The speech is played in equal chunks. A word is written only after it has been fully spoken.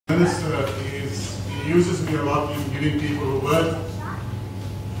Minister he uses me a lot in giving people a word.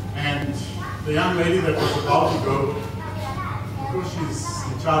 And the young lady that was about to go, because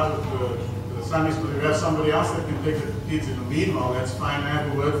she's in charge of the Sunday school, if you have somebody else that can take the kids in the meanwhile, that's fine, I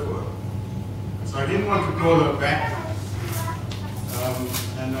have a word for her. So I didn't want to call her back,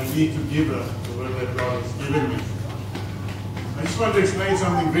 and I need to give her the word that God has given me. I just want to explain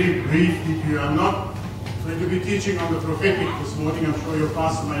something very briefly to you. I'm not going to be teaching on the prophetic this morning. I'm sure your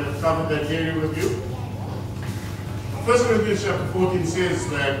pastor might have covered that area with you. 1 Corinthians chapter 14 says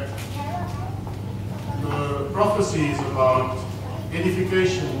that the prophecy is about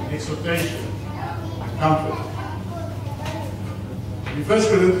edification, exhortation, and comfort. In 1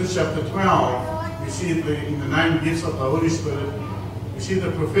 Corinthians chapter 12, we see it in the 9 gifts of the Holy Spirit. We see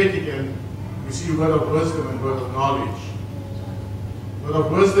the prophetic, and we see word of wisdom and word of knowledge. Word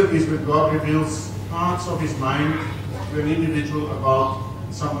of wisdom is when God reveals parts of His mind to an individual about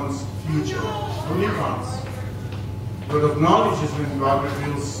someone's future. Only parts. Word of knowledge is when God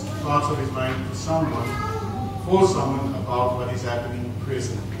reveals parts of His mind to someone, for someone, about what is happening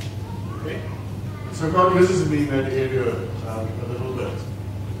presently. Okay? So God uses me in that area a little bit.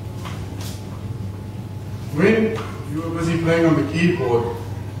 When you were busy playing on the keyboard,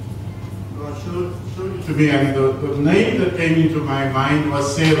 God showed it to me, and the name that came into my mind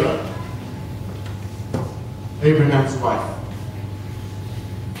was Sarah, Abraham's wife.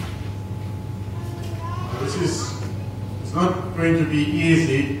 This is it's not going to be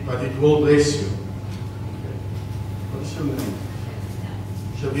easy, but it will bless you. Okay. What is your name?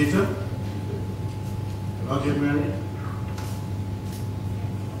 Shavita? You're not yet married?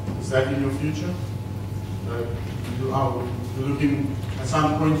 Is that in your future? You're looking, at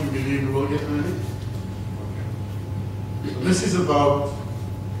some point you believe you will get married? Okay. So this is about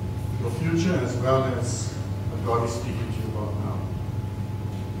your future as well as what God is speaking to you about now.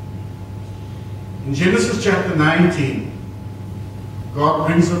 In Genesis chapter 19, God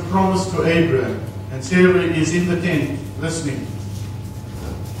brings a promise to Abraham, and Sarah is in the tent listening.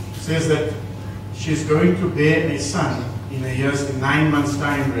 It says that she's going to bear a son in 9 months'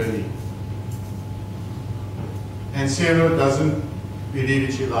 time, really. And Sarah doesn't believe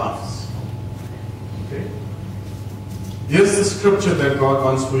it, she laughs. Okay? Here's the scripture that God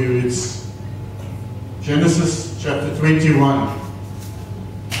wants for you. It's Genesis chapter 21,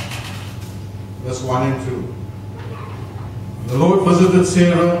 verse 1 and 2. The Lord visited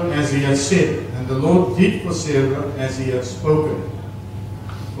Sarah as He had said, and the Lord did for Sarah as He had spoken.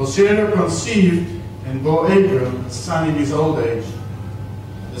 For Sarah conceived and bore Abram a son in his old age,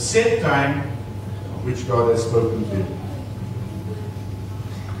 the set time which God has spoken to him.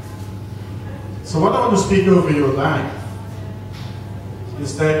 So what I want to speak over your life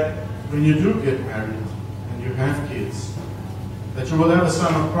is that when you do get married and you have kids, that you will have a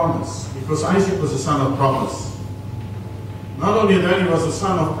son of promise, because Isaac was a son of promise. Not only that, he was a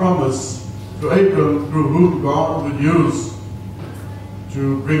son of promise to Abram, through whom God would use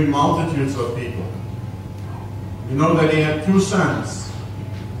to bring multitudes of people. You know that he had 2 sons,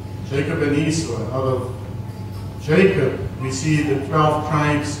 Jacob and Esau, and out of Jacob we see the 12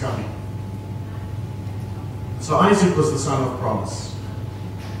 tribes coming. So Isaac was the son of promise.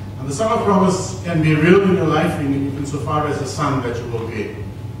 And the son of promise can be real in your life insofar as a son that you will get.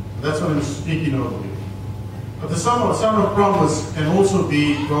 That's what I'm speaking over you. But the son of promise can also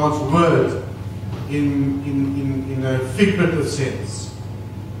be God's word in a figurative sense.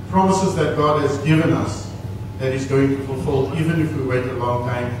 Promises that God has given us that He's going to fulfill, even if we wait a long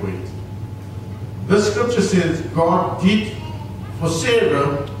time for it. This scripture says God did for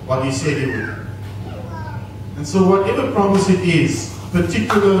Sarah what He said He would. And so whatever promise it is,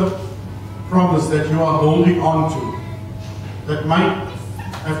 particular promise that you are holding on to, that might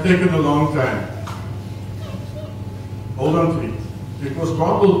have taken a long time, hold on to it. Because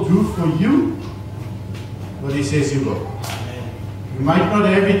God will do for you what He says He will. You might not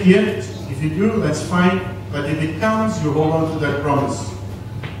have it yet. If you do, that's fine. But if it comes, you hold on to that promise.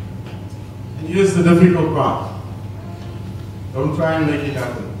 And here's the difficult part. Don't try and make it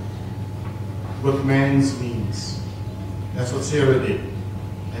happen with man's means. That's what Sarah did.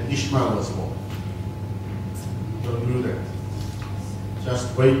 And Ishmael was born. Don't do that.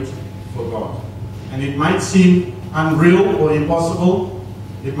 Just wait for God. And it might seem unreal or impossible.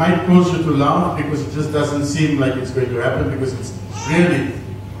 It might cause you to laugh because it just doesn't seem like it's going to happen, because it's really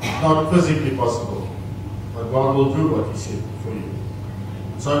not physically possible. But God will do what He said for you.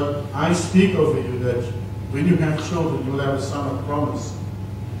 So I speak over you that when you have children, you will have a son of promise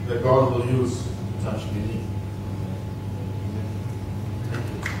that God will use to touch many. Thank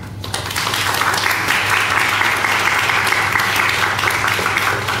you.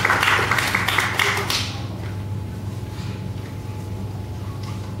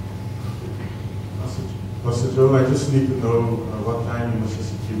 Joe, I just need to know what time. You must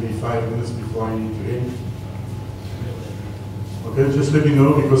just give me 5 minutes before I need to end. Okay, just let me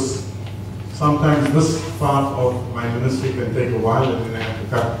know, because sometimes this part of my ministry can take a while and then I have to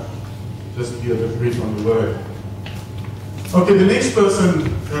cut. Just be a bit brief on the word. Okay, the next person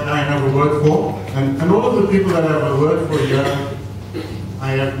that I have a word for, and all of the people that I have a word for here,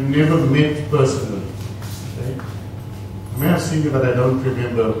 I have never met personally. Okay? I may have seen you, but I don't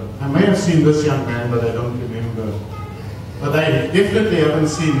remember. I may have seen this young man, but I don't remember. But I definitely haven't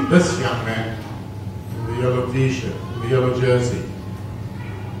seen this young man in the yellow t-shirt, in the yellow jersey.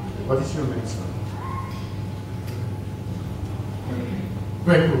 What is your name, sir?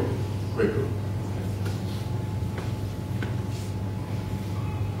 Kweku. Kweku.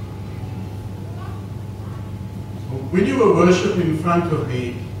 When you were worshiping in front of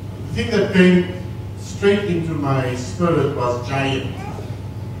me, the thing that came straight into my spirit was giant.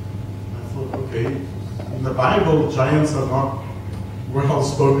 I thought, okay, in the Bible, giants are not well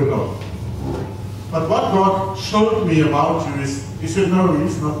spoken of. But what God showed me about you is, He said, no,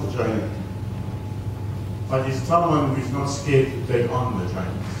 he's not the giant. But he's someone who's not scared to take on the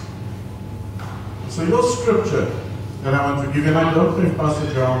giants. So your scripture that I want to give, and I don't know if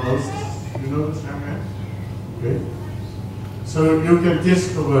Pastor John knows this. You know this young man? Okay. So you can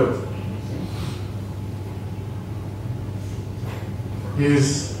test the word.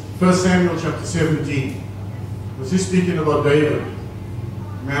 Is 1 Samuel chapter 17. Was he speaking about David,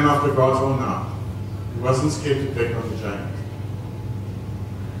 man after God's own heart? He wasn't scared to take on the giant.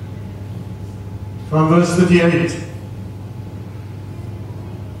 From verse 38,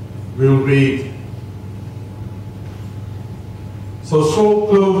 we'll read. So Saul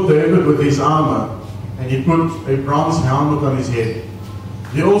clothed David with his armor, and he put a bronze helmet on his head.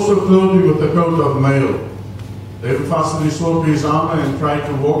 He also clothed him with a coat of mail. David fastened his sword to his armor and tried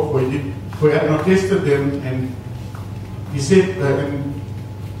to walk, for he had not tested them. And he said, and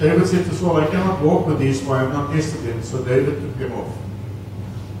David said to Saul, I cannot walk with these, for I have not tested them. So David took them off.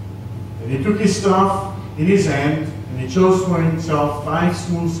 And he took his staff in his hand, and he chose for himself 5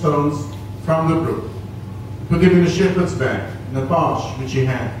 smooth stones from the brook. He put them in a shepherd's bag, in a pouch which he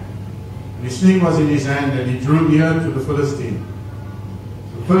had. And his sling was in his hand, and he drew near to the Philistine.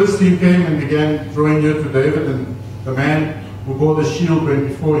 The Philistine came and began drawing near to David, and the man who bore the shield went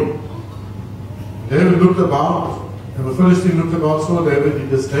before him. And David looked about, and the Philistine looked about, saw David, he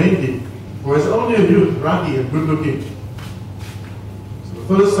disdained him, for he was only a youth, ruddy and good looking.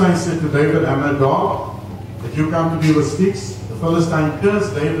 The Philistine said to David, am I a dog that you come to me with sticks? The Philistine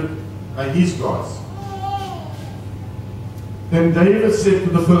cursed David by his gods. Then David said to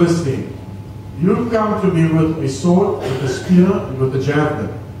the Philistine, you come to me with a sword, with a spear, and with a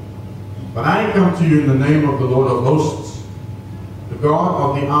javelin. But I come to you in the name of the Lord of hosts, the God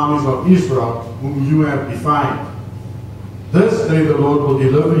of the armies of Israel, whom you have defied. This day the Lord will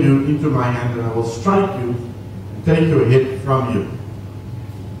deliver you into my hand, and I will strike you and take your head from you.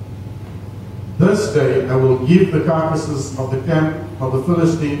 This day I will give the carcasses of the camp of the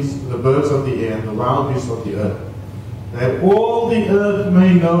Philistines to the birds of the air and the wild beasts of the earth, that all the earth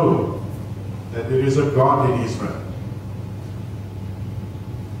may know that there is a God in Israel.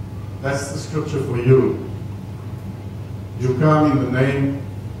 That's the scripture for you. You come in the name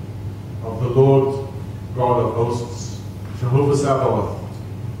of the Lord God of hosts, Jehovah Sabaoth.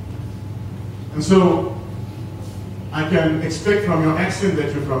 And so I can expect from your accent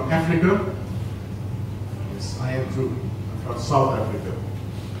that you're from Africa. I am too. I'm from South Africa.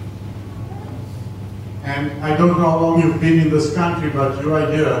 And I don't know how long you've been in this country, but you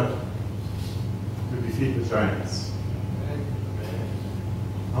are here to defeat the giants.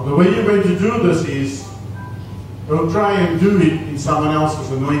 Now the way you're going to do this is, don't try and do it in someone else's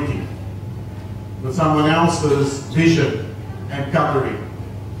anointing, with someone else's vision and covering,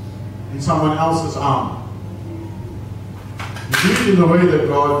 in someone else's arm. You do it in the way that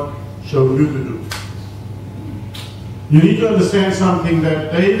God showed you to do. You need to understand something,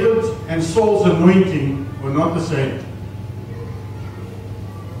 that David and Saul's anointing were not the same.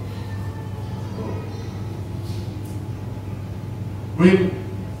 When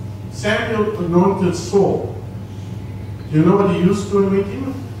Samuel anointed Saul, do you know what he used to anoint him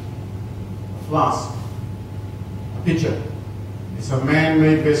with? A flask, a pitcher. It's a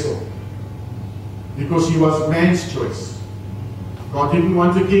man-made vessel, because he was man's choice. God didn't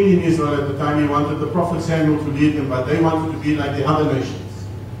want a king in Israel at the time. He wanted the prophet Samuel to lead them, but they wanted to be like the other nations.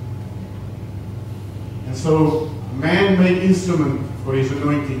 And so, man made instrument for his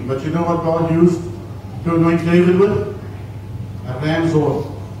anointing. But you know what God used to anoint David with? A ram's horn.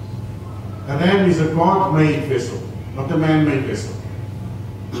 A ram is a God-made vessel, not a man-made vessel.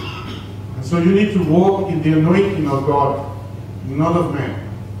 And So you need to walk in the anointing of God, not of man,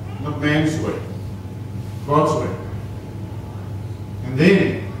 not man's way, God's way. And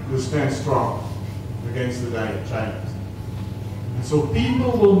then you stand strong against the giant. And so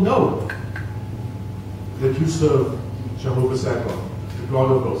people will know that you serve Jehovah Sabaoth, the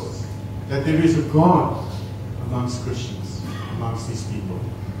God of hosts, that there is a God amongst Christians, amongst these people.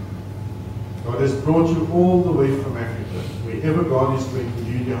 God has brought you all the way from Africa. Wherever God is going to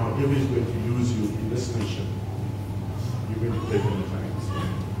lead you, however He's going to use you in this nation, you're going to take on the giants.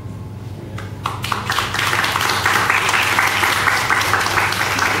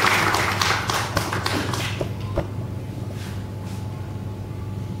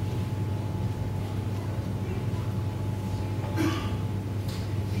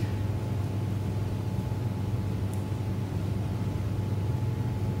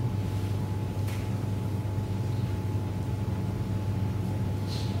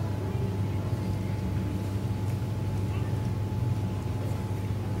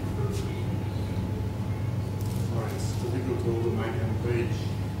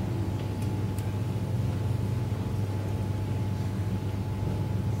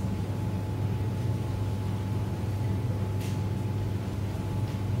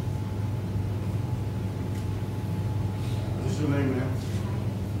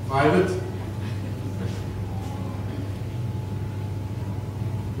 Private.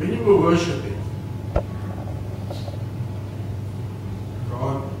 When you were worshiping,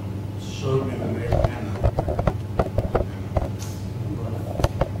 God showed me the name Anna.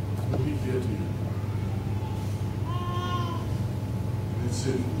 It will be clear to you. It's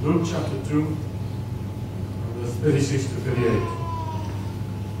in Luke chapter 2, verse 36 to 38.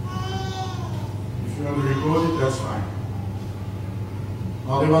 If you want to record it, that's fine.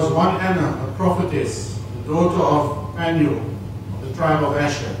 Now there was one Anna, a prophetess, the daughter of Phanuel, of the tribe of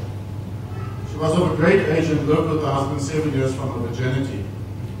Asher. She was of a great age and lived with her husband 7 years from her virginity.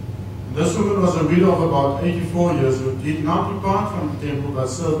 And this woman was a widow of about 84 years who did not depart from the temple but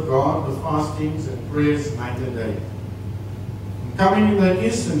served God with fastings and prayers night and day. And coming in that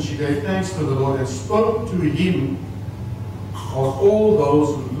instant, she gave thanks to the Lord and spoke to him of all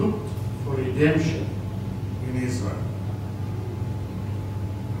those who looked for redemption in Israel.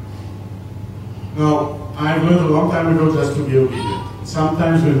 Now, I've learned a long time ago just to be obedient.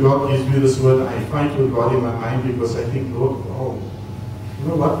 Sometimes when God gives me this word, I fight with God in my mind because I think, Lord, oh, you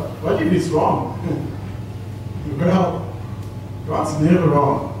know what if it's wrong? Well, God's never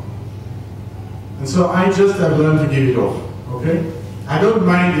wrong. And so I just have learned to give it off, okay? I don't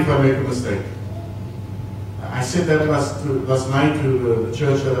mind if I make a mistake. I said that last night to the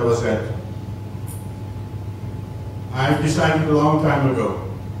church that I was at. I've decided a long time ago,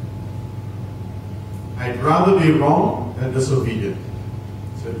 I'd rather be wrong than disobedient.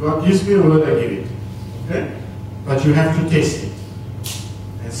 So if God gives me a word, I give it. Okay? But you have to test it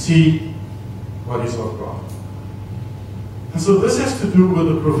and see what is of God. And so this has to do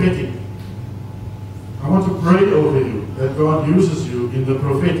with the prophetic. I want to pray over you that God uses you in the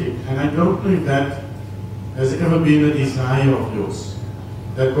prophetic. And I don't know if that has ever been a desire of yours,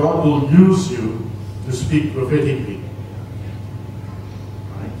 that God will use you to speak prophetically.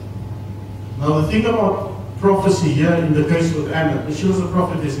 Now the thing about prophecy here in the case with Anna, she was a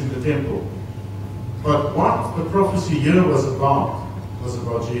prophetess in the temple. But what the prophecy here was about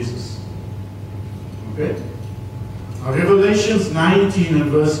Jesus. Okay? Now Revelations 19 and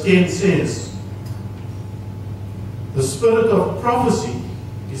verse 10 says, the spirit of prophecy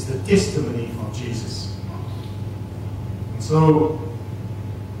is the testimony of Jesus. And so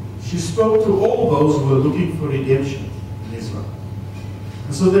she spoke to all those who were looking for redemption in Israel.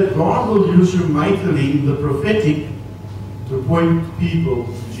 So that God will use you mightily in the prophetic to point people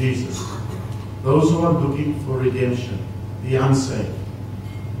to Jesus. Those who are looking for redemption, the unsaved.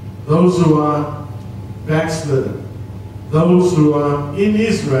 Those who are backslidden. Those who are in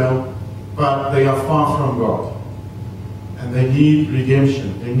Israel, but they are far from God. And they need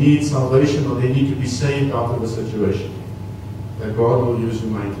redemption. They need salvation, or they need to be saved out of a situation. That God will use you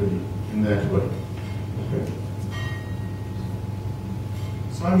mightily in that way. Okay.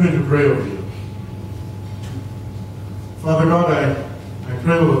 So I'm going to pray over you. Father God, I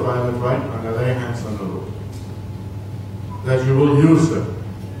pray over Violet right now, and I lay hands on the Lord, that you will use them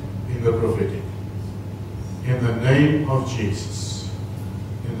in the prophetic. In the name of Jesus.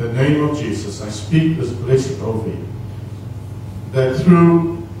 In the name of Jesus, I speak this blessing over you. That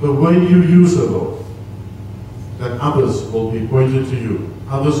through the way you use the Lord, that others will be pointed to you.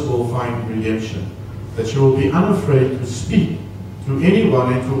 Others will find redemption. That you will be unafraid to speak to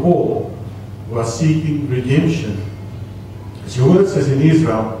anyone and to all who are seeking redemption. As your word says in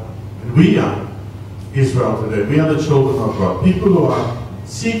Israel, And we are Israel today. We are the children of God. People who are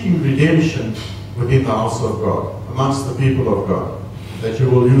seeking redemption within the house of God, amongst the people of God. That you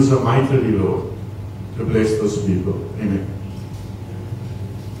will use them mightily, Lord, to bless those people. Amen.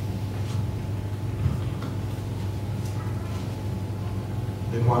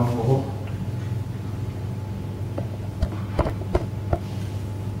 Then one more.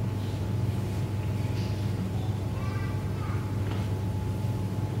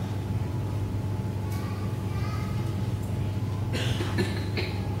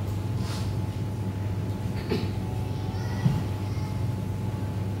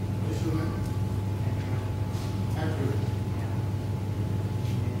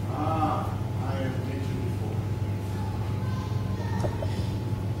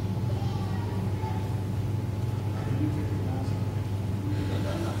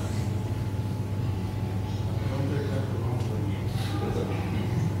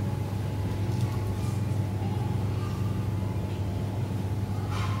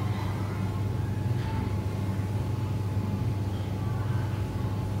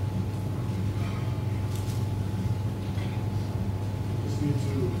 Need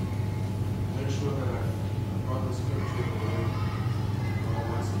to make sure that I've got the scripture in the way all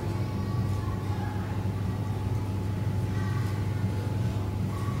my speaking.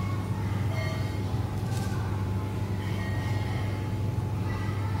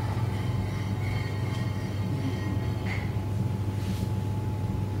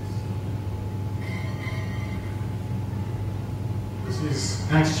 This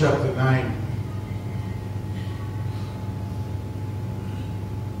is Acts chapter 9.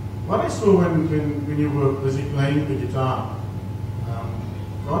 What I saw when you were busy playing the guitar,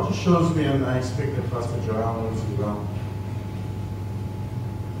 God just shows me, and I expect that Pastor Joel knows as well,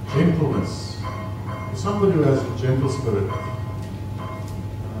 gentleness. Somebody who has a gentle spirit.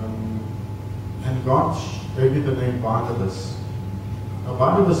 And God gave me the name Barnabas. Now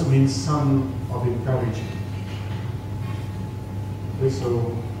Barnabas means son of encouragement. Okay,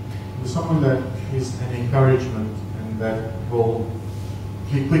 so there's someone that is an encouragement and that will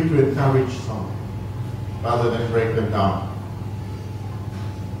be quick to encourage someone rather than break them down.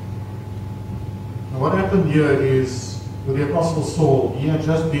 Now what happened here is with the Apostle Saul, he had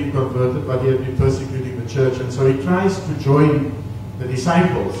just been converted, but he had been persecuting the church, and so he tries to join the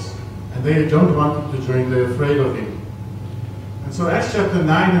disciples, and they don't want him to join, they're afraid of him. And so Acts chapter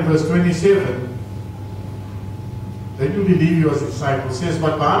 9 and verse 27, they didn't believe he was a disciple. It says,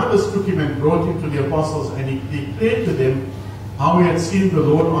 but Barnabas took him and brought him to the apostles, and he declared to them how he had seen the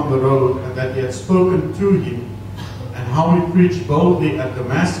Lord on the road, and that he had spoken to him, and how he preached boldly at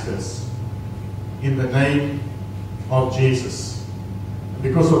Damascus in the name of Jesus. And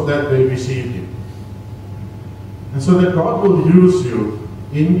because of that, they received him. And so that God will use you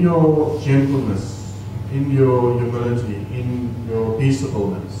in your gentleness, in your humility, in your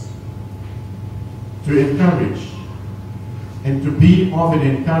peaceableness, to encourage, and to be of an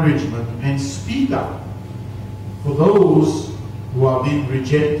encouragement, and speak up for those who are being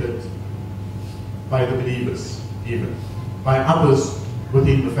rejected by the believers, even by others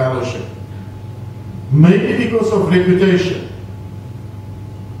within the fellowship. Maybe because of reputation.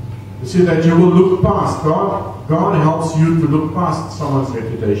 You see that you will look past. God helps you to look past someone's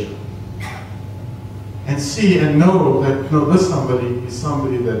reputation and see and know that this somebody is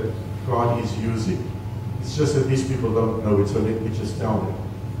somebody that God is using. It's just that these people don't know it, so let me just tell them.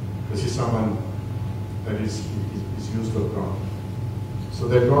 This is someone that is used of God. So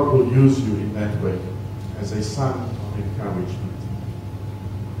that God will use you in that way, as a son of encouragement,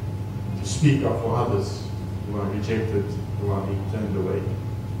 to speak up for others who are rejected, who are being turned away.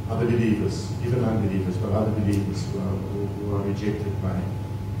 Other believers, even unbelievers, but other believers who are rejected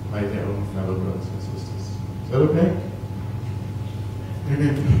by their own fellow brothers and sisters. Is that okay?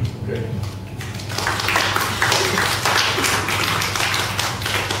 Amen. Okay.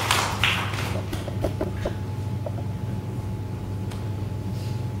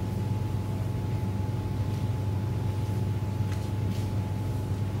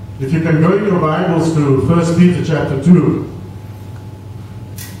 If you can go in your Bibles to 1 Peter chapter 2.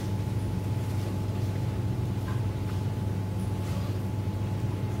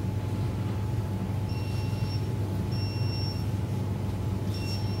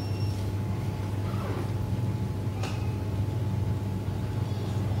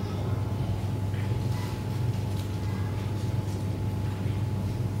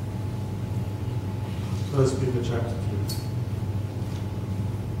 First Peter chapter 2.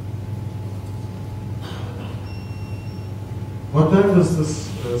 What time does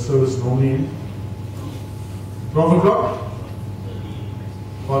this service normally end? 12 o'clock?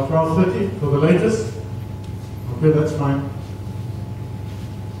 About 12:30 for the latest? Okay, that's fine.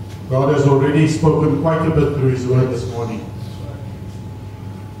 God has already spoken quite a bit through His Word this morning.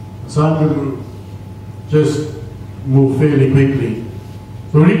 So I'm going to just move fairly quickly.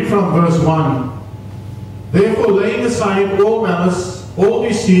 To read from verse 1. Therefore, laying aside all malice, all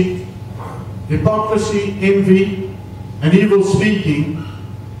deceit, hypocrisy, envy, and evil speaking,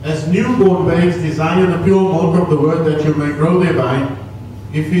 as newborn babes desire the pure milk of the word that you may grow thereby,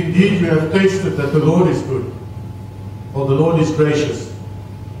 if indeed you have tasted that the Lord is good, or the Lord is gracious.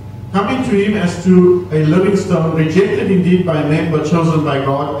 Coming to Him as to a living stone, rejected indeed by men, but chosen by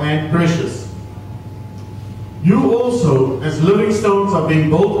God, and precious. You also, as living stones, are being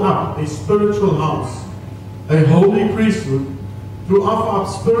built up a spiritual house, a holy priesthood, to offer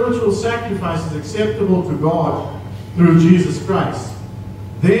up spiritual sacrifices acceptable to God through Jesus Christ.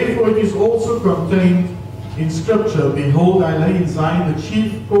 Therefore it is also contained in Scripture, Behold, I lay in Zion the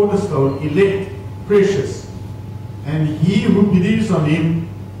chief cornerstone, elect, precious, and he who believes on Him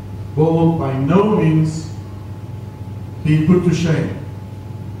will by no means be put to shame.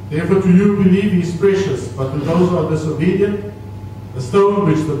 Therefore to you believe He is precious, but to those who are disobedient, the stone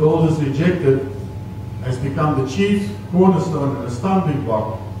which the builders rejected has become the chief cornerstone and a stumbling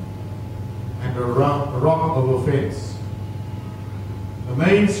block and a rock of offense. The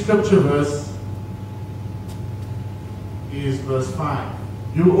main scripture verse is verse 5.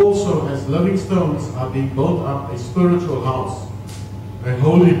 You also as living stones are being built up a spiritual house, a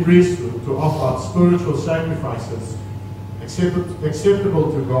holy priesthood, to offer up spiritual sacrifices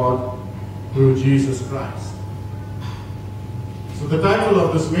acceptable to God through Jesus Christ. So the title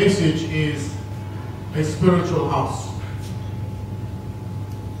of this message is A Spiritual House.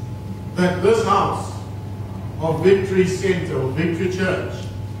 That this house of Victory Center or Victory Church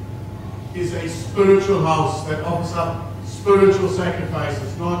is a spiritual house that offers up spiritual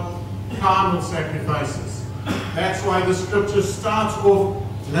sacrifices, not carnal sacrifices. That's why the scripture starts off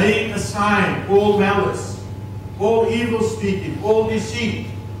laying aside all malice, all evil speaking, all deceit.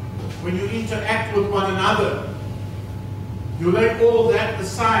 When you interact with one another, you lay all that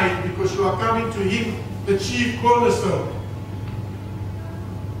aside because you are coming to Him, the chief cornerstone.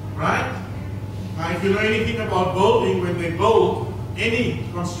 Right? Now, if you know anything about building, when they build any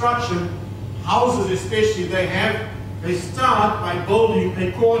construction, houses especially, they start by building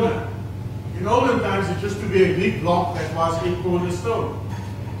a corner. In olden times, it used to be a big block that was a cornerstone.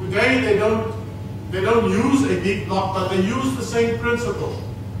 Today, they don't use a big block, but they use the same principle.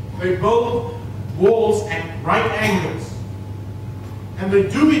 They build walls at right angles. And they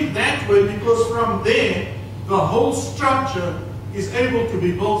do it that way because from there, the whole structure is able to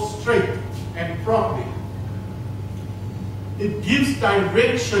be built straight and properly. It gives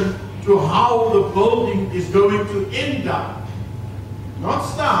direction to how the building is going to end up. Not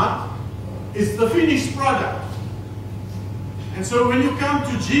start, it's the finished product. And so when you come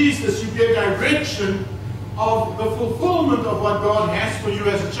to Jesus, you get direction of the fulfillment of what God has for you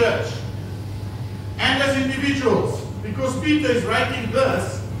as a church and as individuals. Because Peter is writing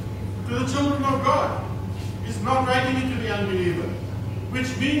this to the children of God. He's not writing it to the unbeliever.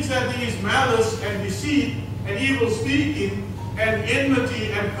 Which means that there is malice and deceit and evil speaking and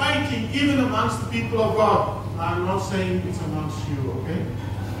enmity and fighting even amongst the people of God. I'm not saying it's amongst you, okay?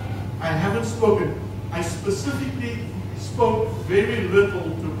 I haven't spoken. I specifically spoke very little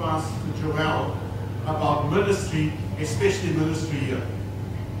to Pastor Joel about ministry, especially ministry here.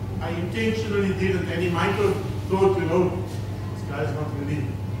 I intentionally didn't, and he might have thought, this guy's not really,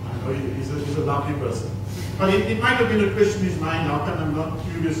 I know he's a lovely person. But it might have been a question in his mind, how come I'm not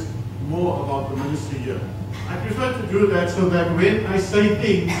curious more about the ministry here? I prefer to do that so that when I say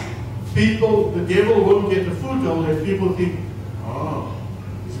things, the devil won't get a foothold and people think, oh,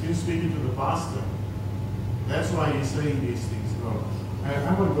 he's been speaking to the pastor. That's why he's saying these things. No,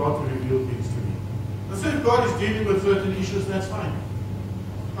 I want God to reveal things to me. And so if God is dealing with certain issues, that's fine.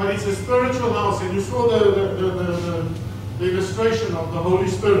 But it's a spiritual house, and you saw the illustration of the Holy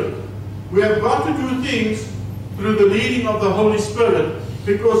Spirit. We have got to do things through the leading of the Holy Spirit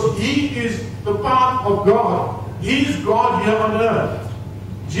because He is the part of God. He is God here on earth.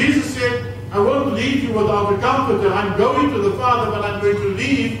 Jesus said, I won't leave you without a comforter. I'm going to the Father, but I'm going to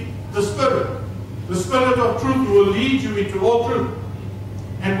leave the Spirit. The Spirit of truth will lead you into all truth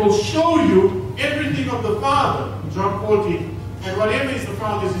and will show you everything of the Father, in John 14. And whatever is the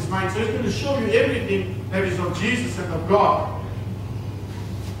Father's is mine. So He's going to show you everything that is of Jesus and of God.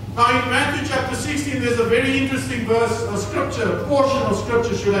 Now in Matthew chapter 16, there's a very interesting verse, a portion of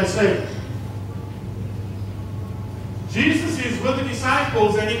scripture, should I say. Jesus is with the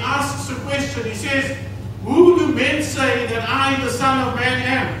disciples and He asks a question. He says, Who do men say that I, the Son of Man,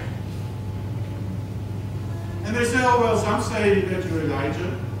 am? And they say, oh, well, some say that you're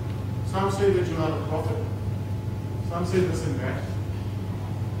Elijah. Some say that you are the prophet. Some say this and that.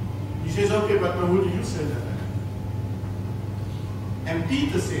 He says, okay, but now who do you say that I am? And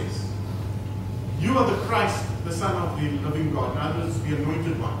Peter says, you are the Christ, the Son of the living God. In other words, the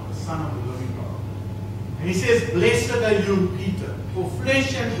anointed one, the Son of the living God. And he says, blessed are you, Peter, for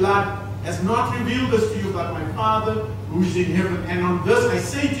flesh and blood has not revealed this to you, but my Father who is in heaven. And on this I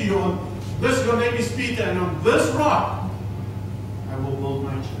say to you, on this your name is Peter, and on this rock I will build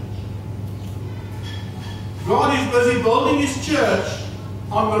my church. God is busy building His church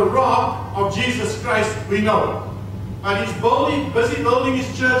on the rock of Jesus Christ, we know. But He's busy building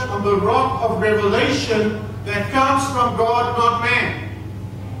His church on the rock of revelation that comes from God, not man.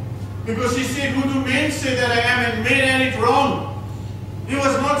 Because He said, who do men say that I am? And men had it wrong. He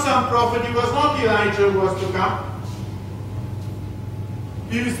was not some prophet. He was not Elijah who was to come.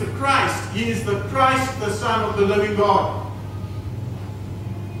 He is the Christ. He is the Christ, the Son of the living God.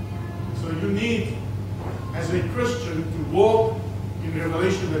 So you need, as a Christian, to walk in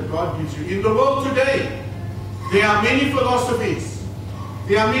revelation that God gives you. In the world today, there are many philosophies.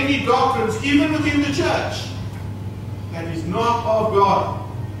 There are many doctrines, even within the church, that is not of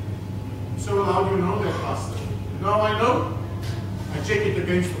God. So how do you know that, Pastor? You know how I know? I check it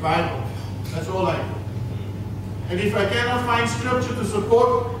against the Bible. That's all I do. And if I cannot find scripture to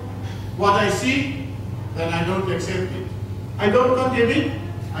support what I see, then I don't accept it. I don't condemn it.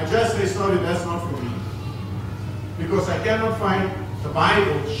 I just say, sorry, that's not for me. Because I cannot find the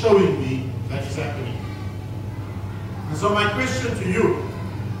Bible showing me that is happening. And so my question to you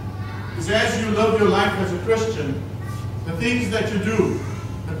is, as you live your life as a Christian, the things that you do,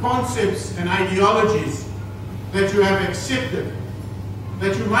 the concepts and ideologies that you have accepted,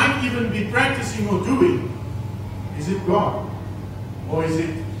 that you might even be practicing or doing, is it God? Or is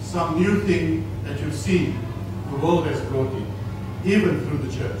it some new thing that you've seen the world has brought in, even through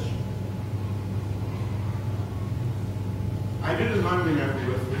the church? I didn't want to have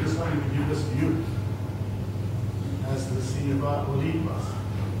to we just wanted to give this to you as the senior or lead pastor.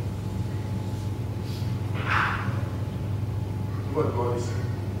 What God is saying.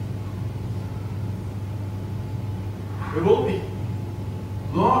 There will be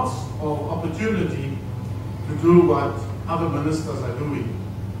lots of opportunity to do what other ministers are doing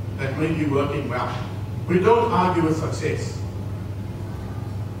that may be working well. We don't argue with success.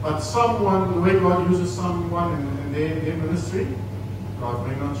 But someone, the way God uses someone in their ministry, God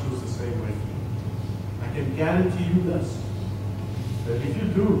may not choose the same way. I can guarantee you this, that if you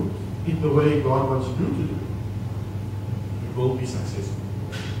do it the way God wants you to do it, you will be successful.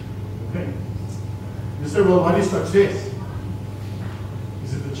 Okay? You say, well, what is success?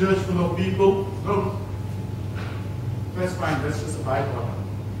 Is it the church full of people? No. That's fine, that's just a byproduct.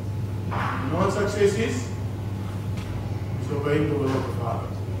 You know what success is? It's obeying the will of the Father.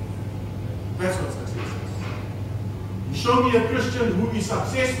 That's what success is. You show me a Christian who is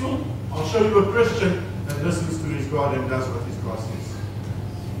successful, I'll show you a Christian that listens to his God and does what his God says.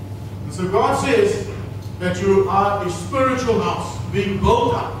 And so God says that you are a spiritual house being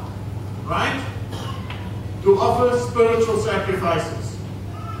built up, right? To offer spiritual sacrifices.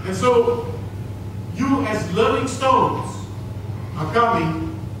 And so you as living stones are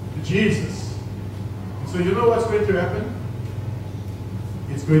coming to Jesus. And so you know what's going to happen?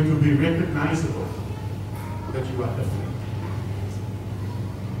 It's going to be recognizable that you are different.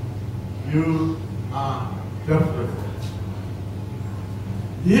 You are different.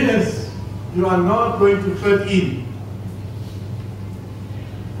 Yes, you are not going to fit in.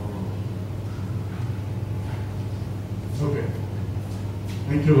 Okay.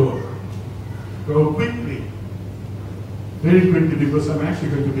 Thank you, Lord. Go quickly. Very quickly, because I'm actually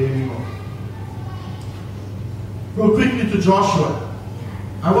going to be anymore. Go quickly to Joshua.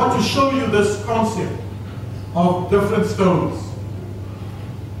 I want to show you this concept of different stones.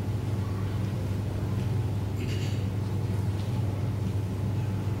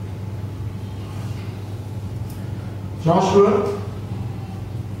 Joshua,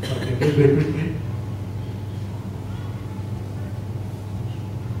 okay, get there quickly.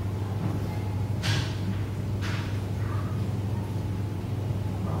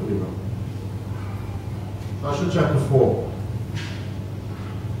 Joshua chapter 4.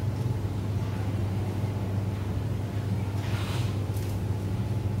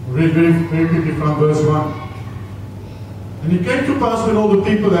 Read very quickly from verse 1. And it came to pass when all the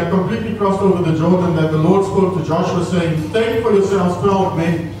people had completely crossed over the Jordan that the Lord spoke to Joshua, saying, take for yourselves 12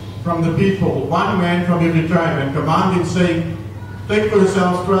 men from the people, one man from every tribe, and command him, saying, take for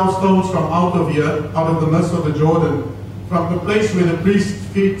yourselves 12 stones from out of here, out of the midst of the Jordan, from the place where the priest's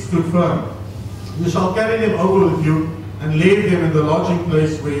feet stood firm. You shall carry them over with you, and lay them in the lodging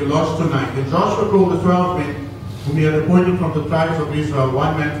place where you lodge tonight. And Joshua called the 12 men, whom he had appointed from the tribes of Israel,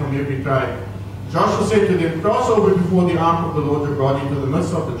 one man from every tribe. Joshua said to them, cross over before the ark of the Lord your God into the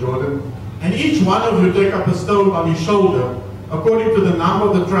midst of the Jordan, and each one of you take up a stone on his shoulder, according to the number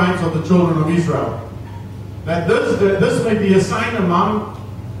of the tribes of the children of Israel. That this may be a sign among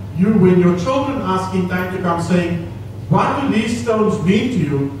you when your children ask in time to come, saying, what do these stones mean to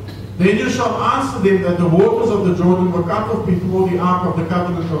you? Then you shall answer them that the waters of the Jordan were cut off before the ark of the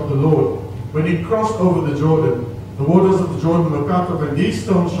covenant of the Lord, when it crossed over the Jordan. The waters of the Jordan were cut off, and these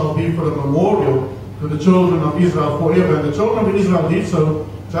stones shall be for a memorial to the children of Israel forever. And the children of Israel did so,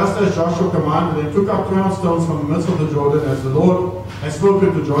 just as Joshua commanded. They took up 12 stones from the midst of the Jordan, as the Lord had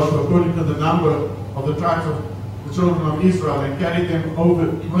spoken to Joshua, according to the number of the tribes of the children of Israel, and carried them over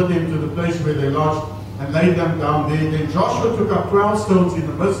with them to the place where they lodged, and laid them down there. Then Joshua took up 12 stones in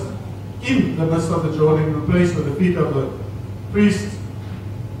the midst of the Jordan, in the place where the feet of the priests.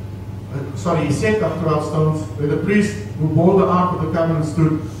 He set up 12 stones where the priest who bore the ark of the covenant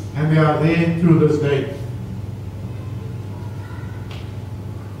stood, and they are there to this day.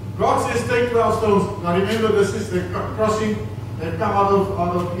 God says, take 12 stones. Now remember, this is the crossing. They've come out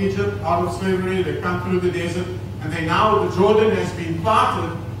of Egypt, out of slavery. They've come through the desert, and now the Jordan has been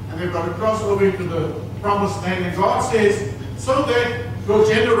parted, and they've got to cross over into the promised land. And God says, so that your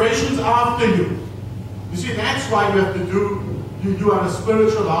generations after you. You see, that's why you have to do. You are a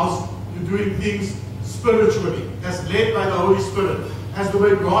spiritual house. You're doing things spiritually, as led by the Holy Spirit, as the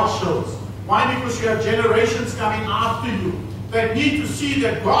way God shows. Why? Because you have generations coming after you that need to see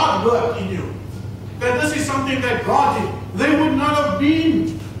that God worked in you. That this is something that God did. They would not have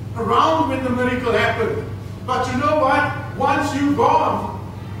been around when the miracle happened. But you know what? Once you're gone,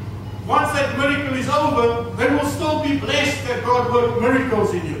 once that miracle is over, they will still be blessed that God worked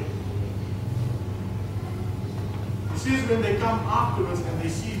miracles in you. He says when they come afterwards and they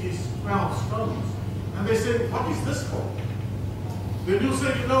see these 12 stones, and they say, what is this for? Then you'll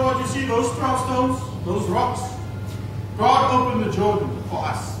say, you know what, you see those 12 stones, those rocks? God opened the Jordan for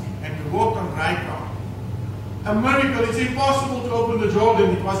us, and we walked on dry ground. A miracle. It's impossible to open the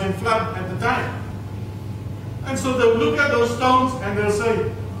Jordan. It was in flood at the time. And so they'll look at those stones and they'll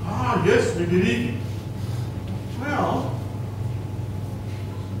say, ah, yes, we believe it. Well,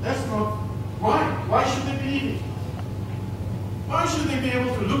 that's not why. Why should they believe it? Why should they be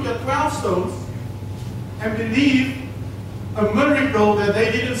able to look at 12 stones and believe a miracle that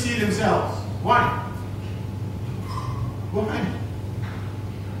they didn't see themselves? Why? Why?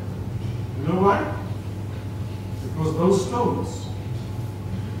 You know why? Because those stones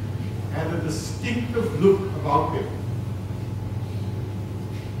had a distinctive look about them.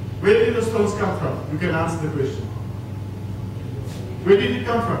 Where did the stones come from? You can answer the question. Where did it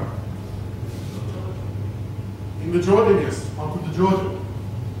come from? In the Jordan, yes, out of the Jordan.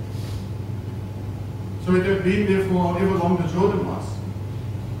 So it had been there for however long the Jordan was.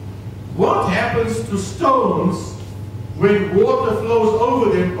 What happens to stones when water flows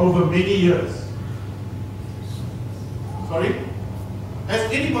over them over many years? Sorry?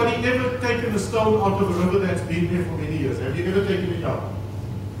 Has anybody ever taken a stone out of a river that's been there for many years? Have you ever taken it out?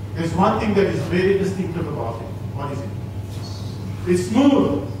 There's one thing that is very distinctive about it. What is it? It's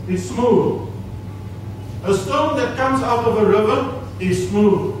smooth. It's smooth. A stone that comes out of a river is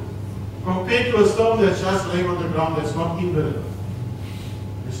smooth, compared to a stone that's just laying on the ground that's not in the river.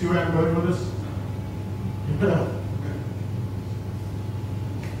 You see where I'm going with this? Yeah.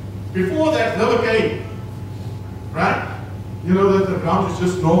 Before that river came, right? You know that the ground is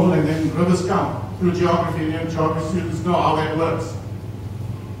just normal and then rivers come through geography, and geography students know how that works.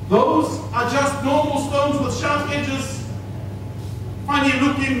 Those are just normal stones with sharp edges, funny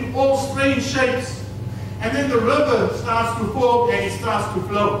looking, all strange shapes. And then the river starts to form and it starts to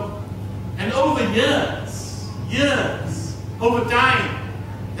flow. And over years, over time,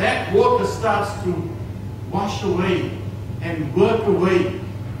 that water starts to wash away and work away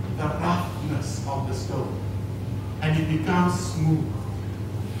the roughness of the stone. And it becomes smooth.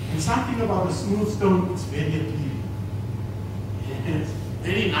 And something about a smooth stone, it's very appealing. It's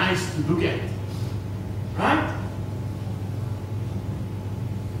very nice to look at. Right?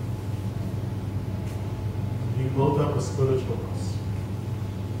 You build up a spiritual house,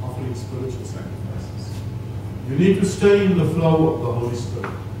 offering spiritual sacrifices. You need to stay in the flow of the Holy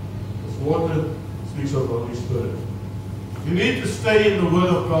Spirit. Because water speaks of the Holy Spirit. You need to stay in the Word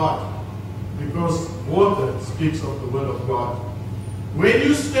of God. Because water speaks of the Word of God. When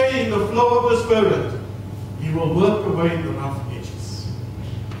you stay in the flow of the Spirit, He will work away the rough edges.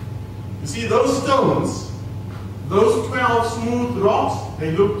 You see, those stones, those 12 smooth rocks,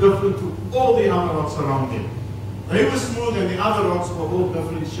 they look different to all the other rocks around them. They were smooth and the other rocks were all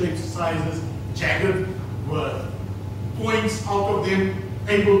different shapes, sizes, jagged, were points out of them,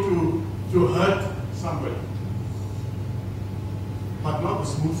 able to hurt somebody. But not the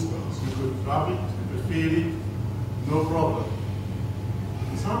smooth stones. You could rub it, you could feel it, no problem.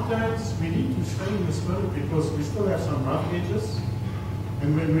 And sometimes we need to stay in the Spirit because we still have some rough edges.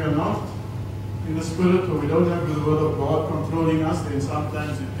 And when we are not in the Spirit or we don't have the Word of God controlling us, then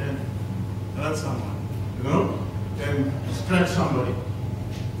sometimes it can hurt someone, you know, can scratch somebody.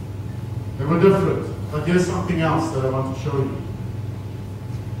 They were different. But here's something else that I want to show you.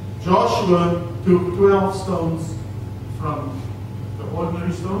 Joshua took 12 stones from the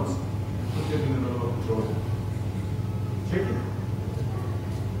ordinary stones and put them in the middle of the Jordan. Check it.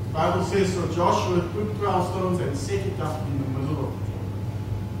 The Bible says, so Joshua took 12 stones and set it up in the middle of the Jordan.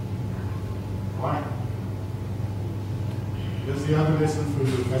 Why? Here's the other lesson for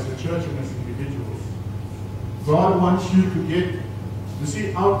you as a church and as individuals. God wants you to get, you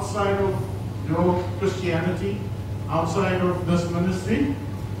see, outside of your Christianity, outside of this ministry,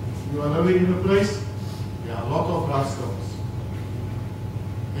 you are living in a place, there are a lot of rough stones.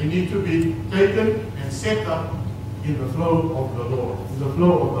 They need to be taken and set up in the flow of the Lord, in the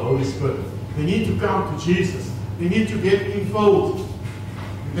flow of the Holy Spirit. They need to come to Jesus. They need to get involved.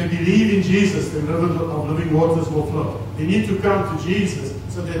 If they believe in Jesus, the river of living waters will flow. They need to come to Jesus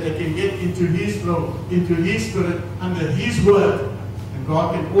so that they can get into His flow, into His Spirit, under His Word. And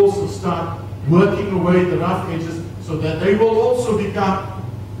God can also start working away the rough edges so that they will also become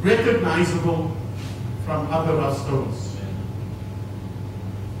recognizable from other rough stones.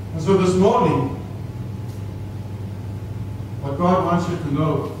 And so this morning, what God wants you to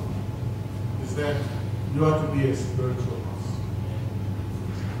know is that you are to be a spiritual house.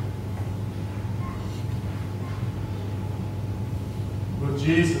 With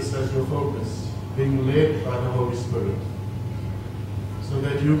Jesus as your focus, being led by the Holy Spirit, so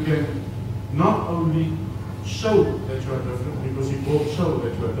that you can not only show that you are different, because He will show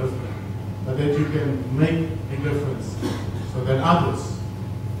that you are different, but that you can make a difference so that others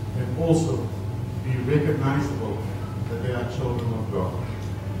can also be recognizable that they are children of God.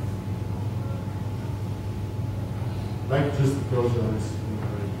 Like just to close your eyes.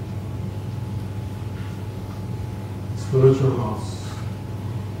 Spiritual house.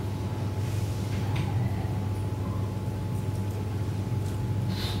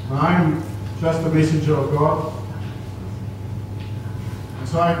 I'm just a messenger of God. And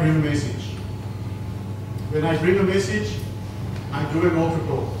so I bring a message. When I bring a message, I do an altar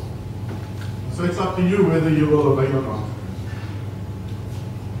call. So it's up to you whether you will obey or not.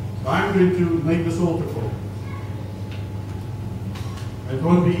 So I'm going to make this altar call. It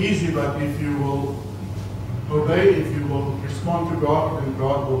won't be easy, but if you will obey, if you will respond to God, then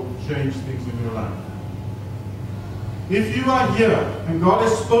God will change things in your life. If you are here and God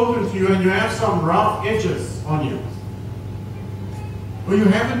has spoken to you and you have some rough edges on you, or you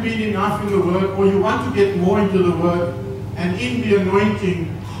haven't been enough in the Word, or you want to get more into the Word and in the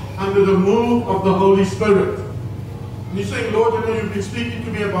anointing under the move of the Holy Spirit, and you say, Lord, you know, you've been speaking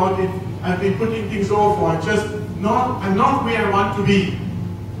to me about it, I've been putting things off, or I'm not where I want to be.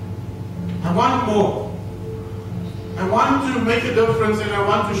 I want more. I want to make a difference and I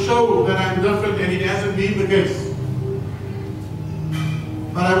want to show that I'm different, and it hasn't been the case.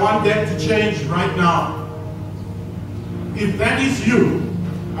 But I want that to change right now. If that is you,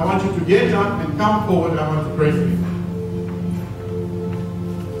 I want you to get up and come forward. I want to pray for you.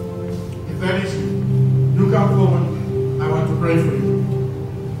 If that is you come forward. I want to pray for you.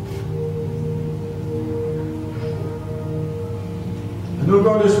 I know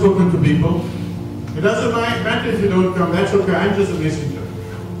God has spoken to people. It doesn't matter if you don't come. That's okay. I'm just a messenger.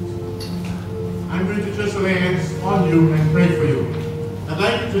 I'm going to just lay hands on you and pray for you. I'd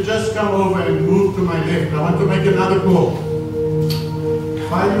like you to just come over and move to my left. I want to make another call.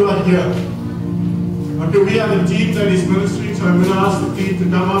 While you are here. Okay, we have a team that is ministering, so I'm going to ask the team to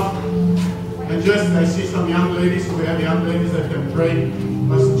come up. And just, I see some young ladies, so we have young ladies that can pray.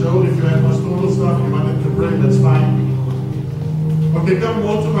 Pastor Joel, if you have pastoral stuff, you want them to pray, that's fine. Okay, come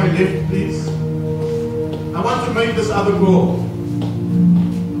more to my left, please. I want to make this other call.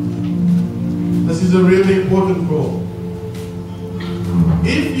 This is a really important call.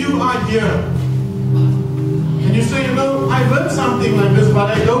 If you are here and you say, you know, I've heard something like this,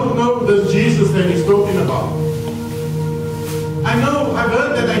 but I don't know this Jesus that he's talking about. I know, I've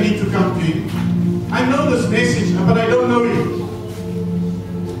heard that I need to come to him. I know this message, but I don't know you.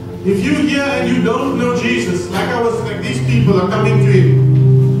 If you're here and you don't know Jesus, like these people are coming to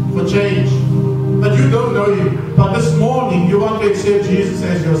him for change. want to accept Jesus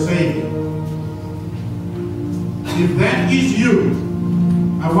as your Savior, if that is you,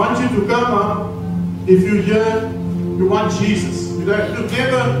 I want you to come up. If you hear you want Jesus, you've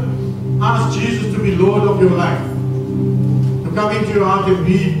never asked Jesus to be Lord of your life, to come into your heart and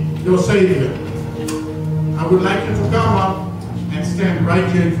be your Savior, I would like you to come up and stand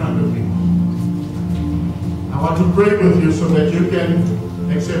right here in front of me. I want to pray with you so that you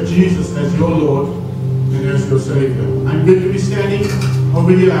can accept Jesus as your Lord and as your Savior. I'm going to be standing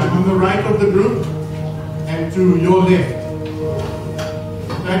over here. I'm on the right of the group and to your left.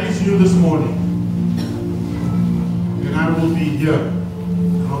 That is you this morning. And I will be here.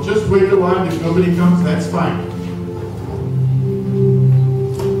 I'll just wait a while. If nobody comes, that's fine.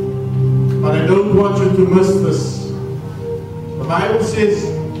 But I don't want you to miss this. The Bible says,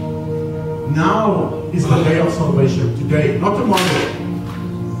 now is the day of salvation. Today, not tomorrow.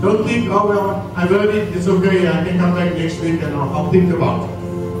 Don't think, oh well, I've heard it, it's okay, I can come back next week and I'll think about it.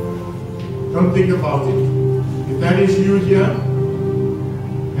 Don't think about it. If that is you here,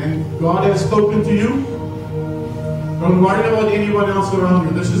 and God has spoken to you, don't worry about anyone else around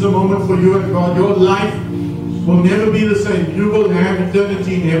you. This is a moment for you and God. Your life will never be the same. You will have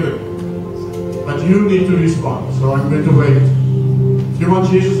eternity in heaven. But you need to respond. So I'm going to wait. If you want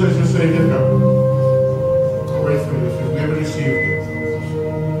Jesus as your Savior, come. I'll wait for you if you've never received it.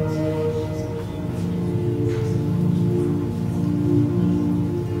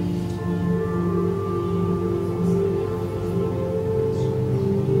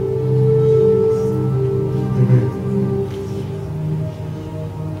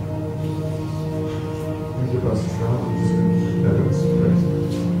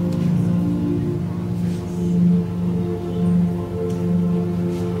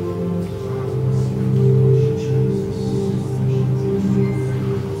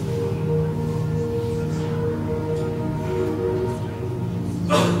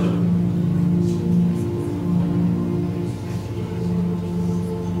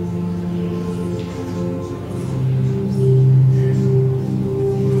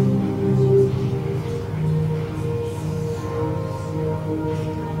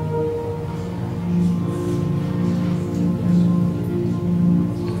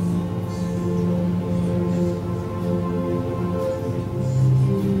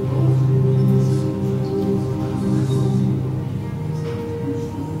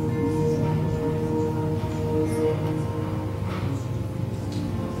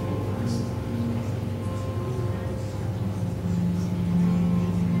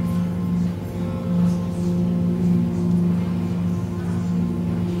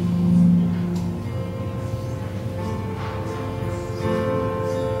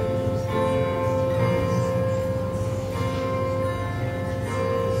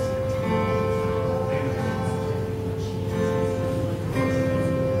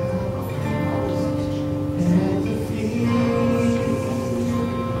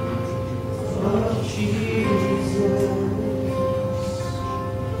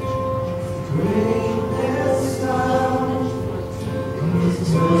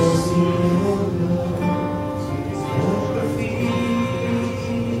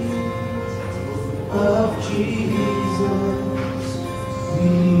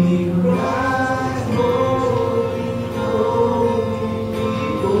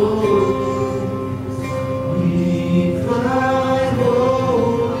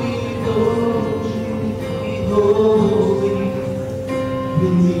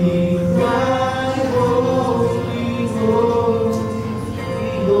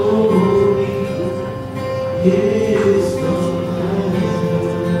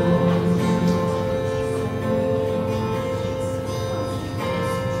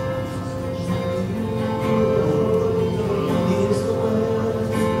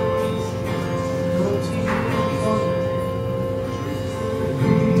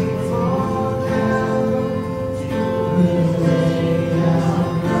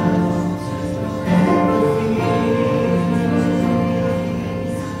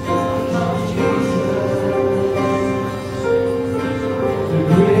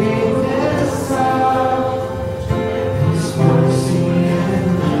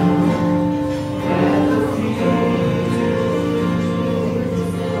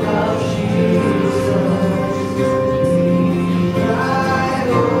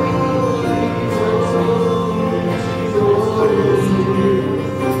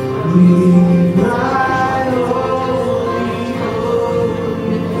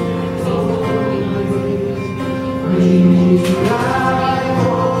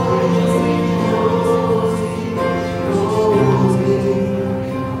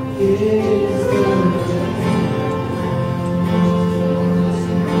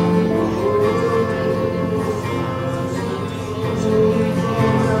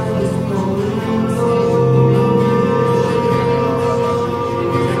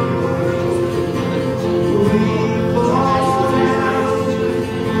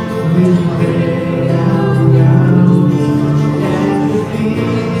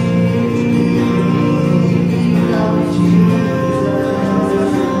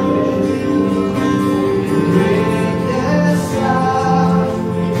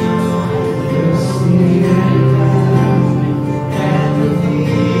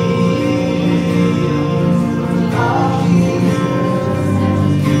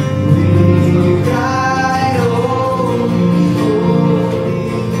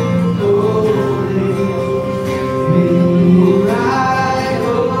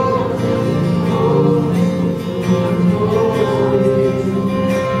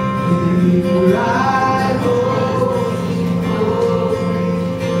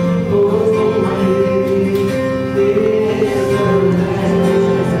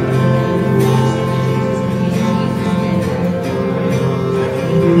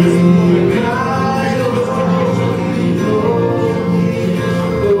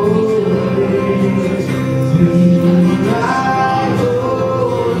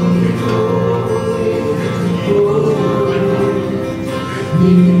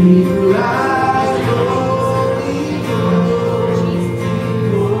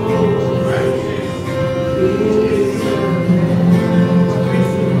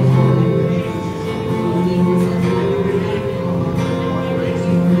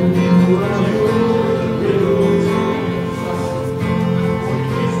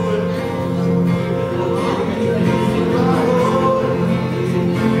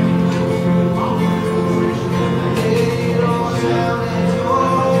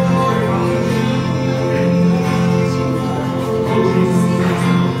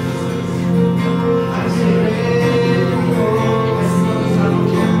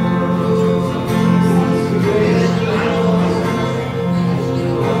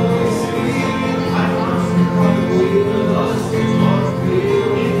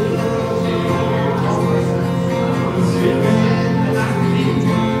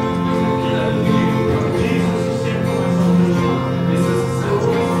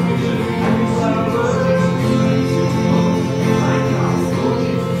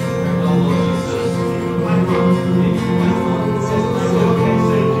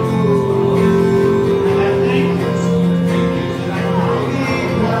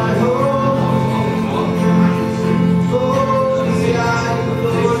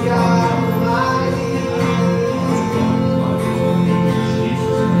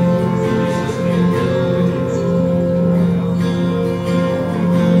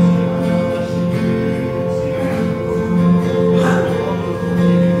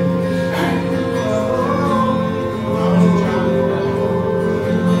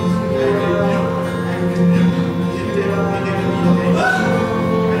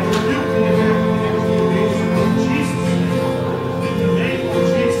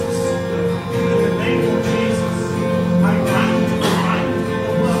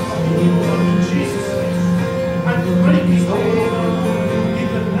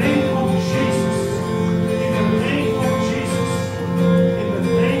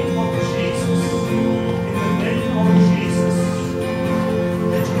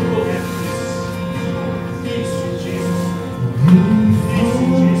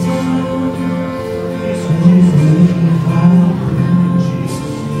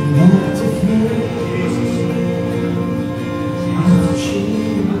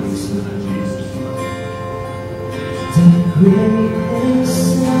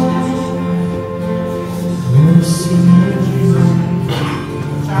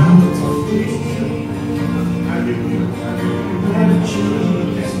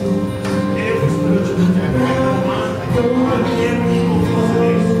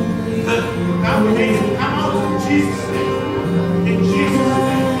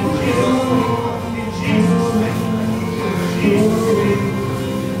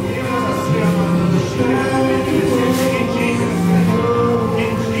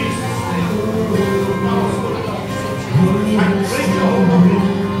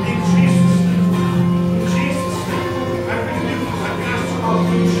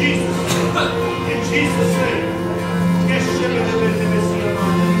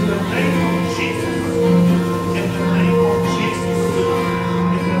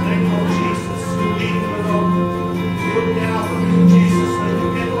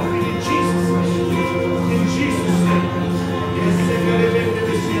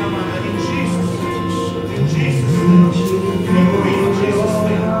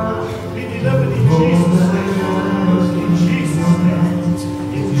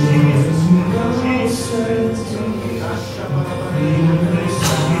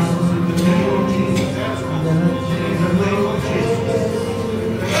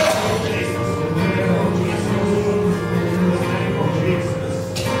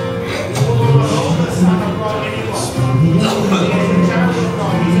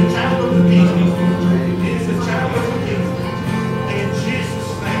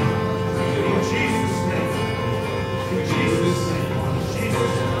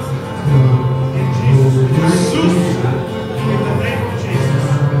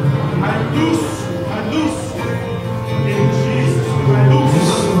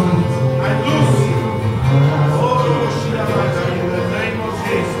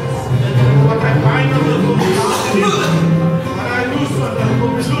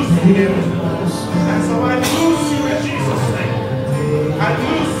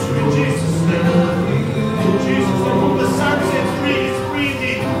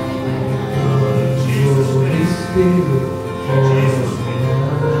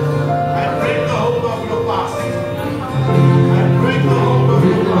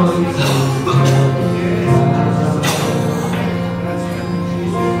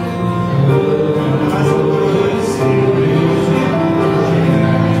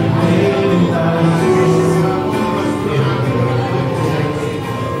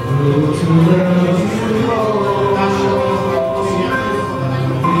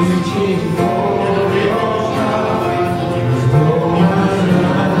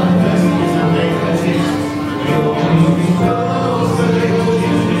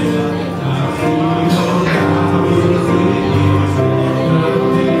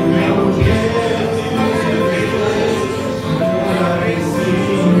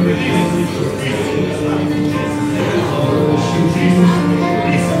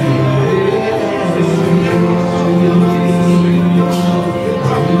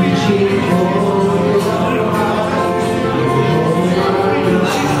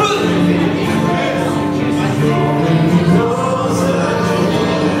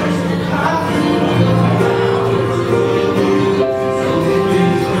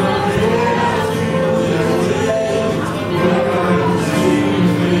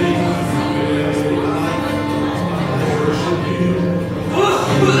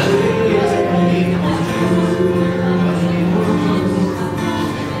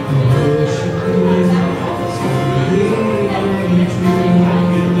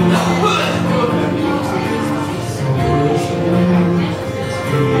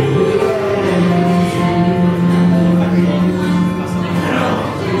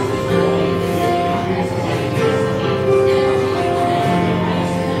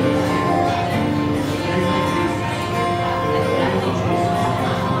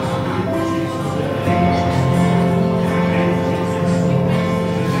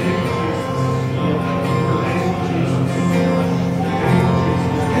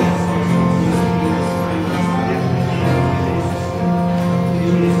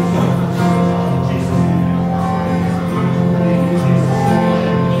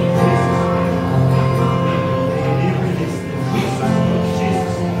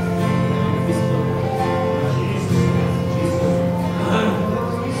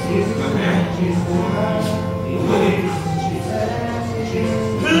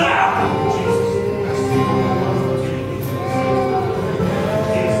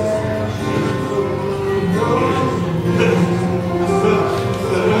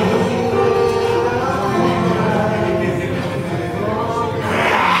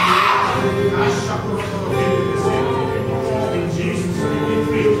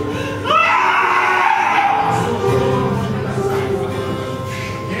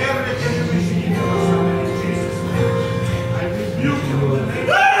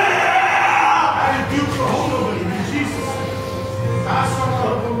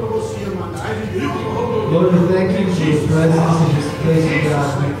 Lord, we thank you for your presence in this place, God.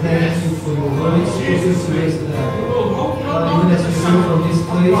 We thank you for your word spoken to us, God. God, even as we move from this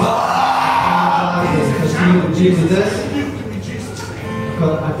place, God, and continue to be with us.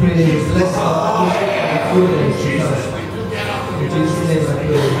 God, I pray that you bless our lives and good and in Jesus' name I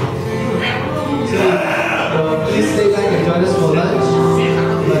pray. Please stay back and join us for lunch.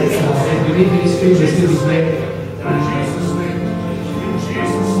 But if you need ministry, we'll still be here.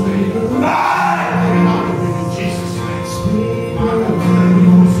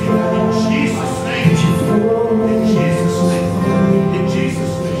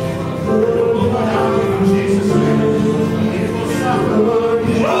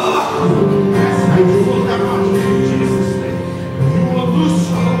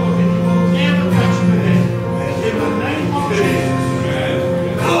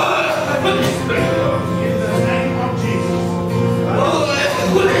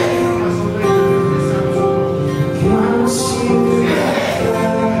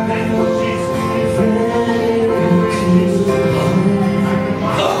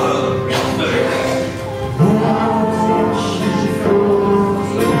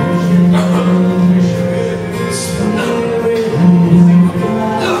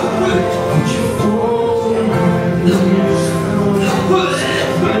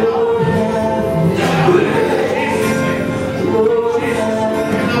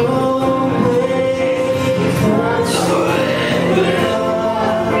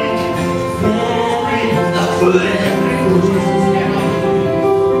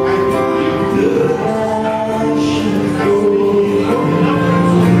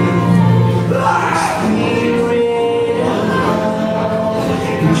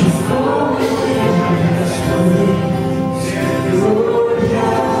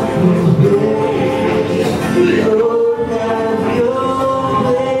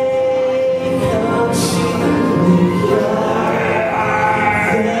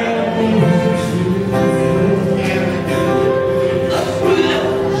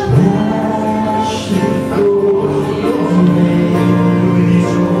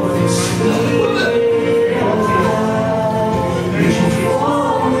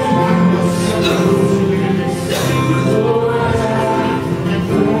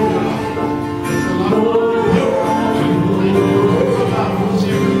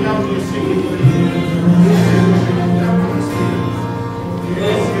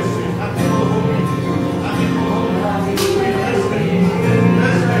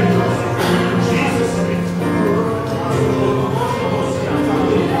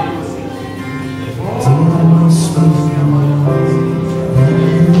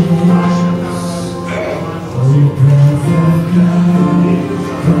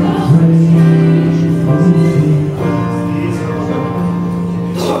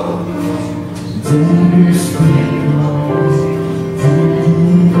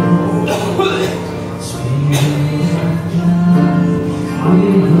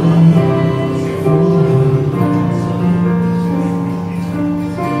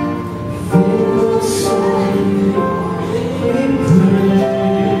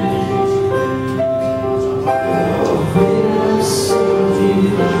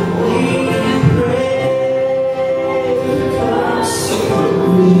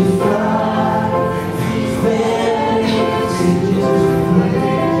 We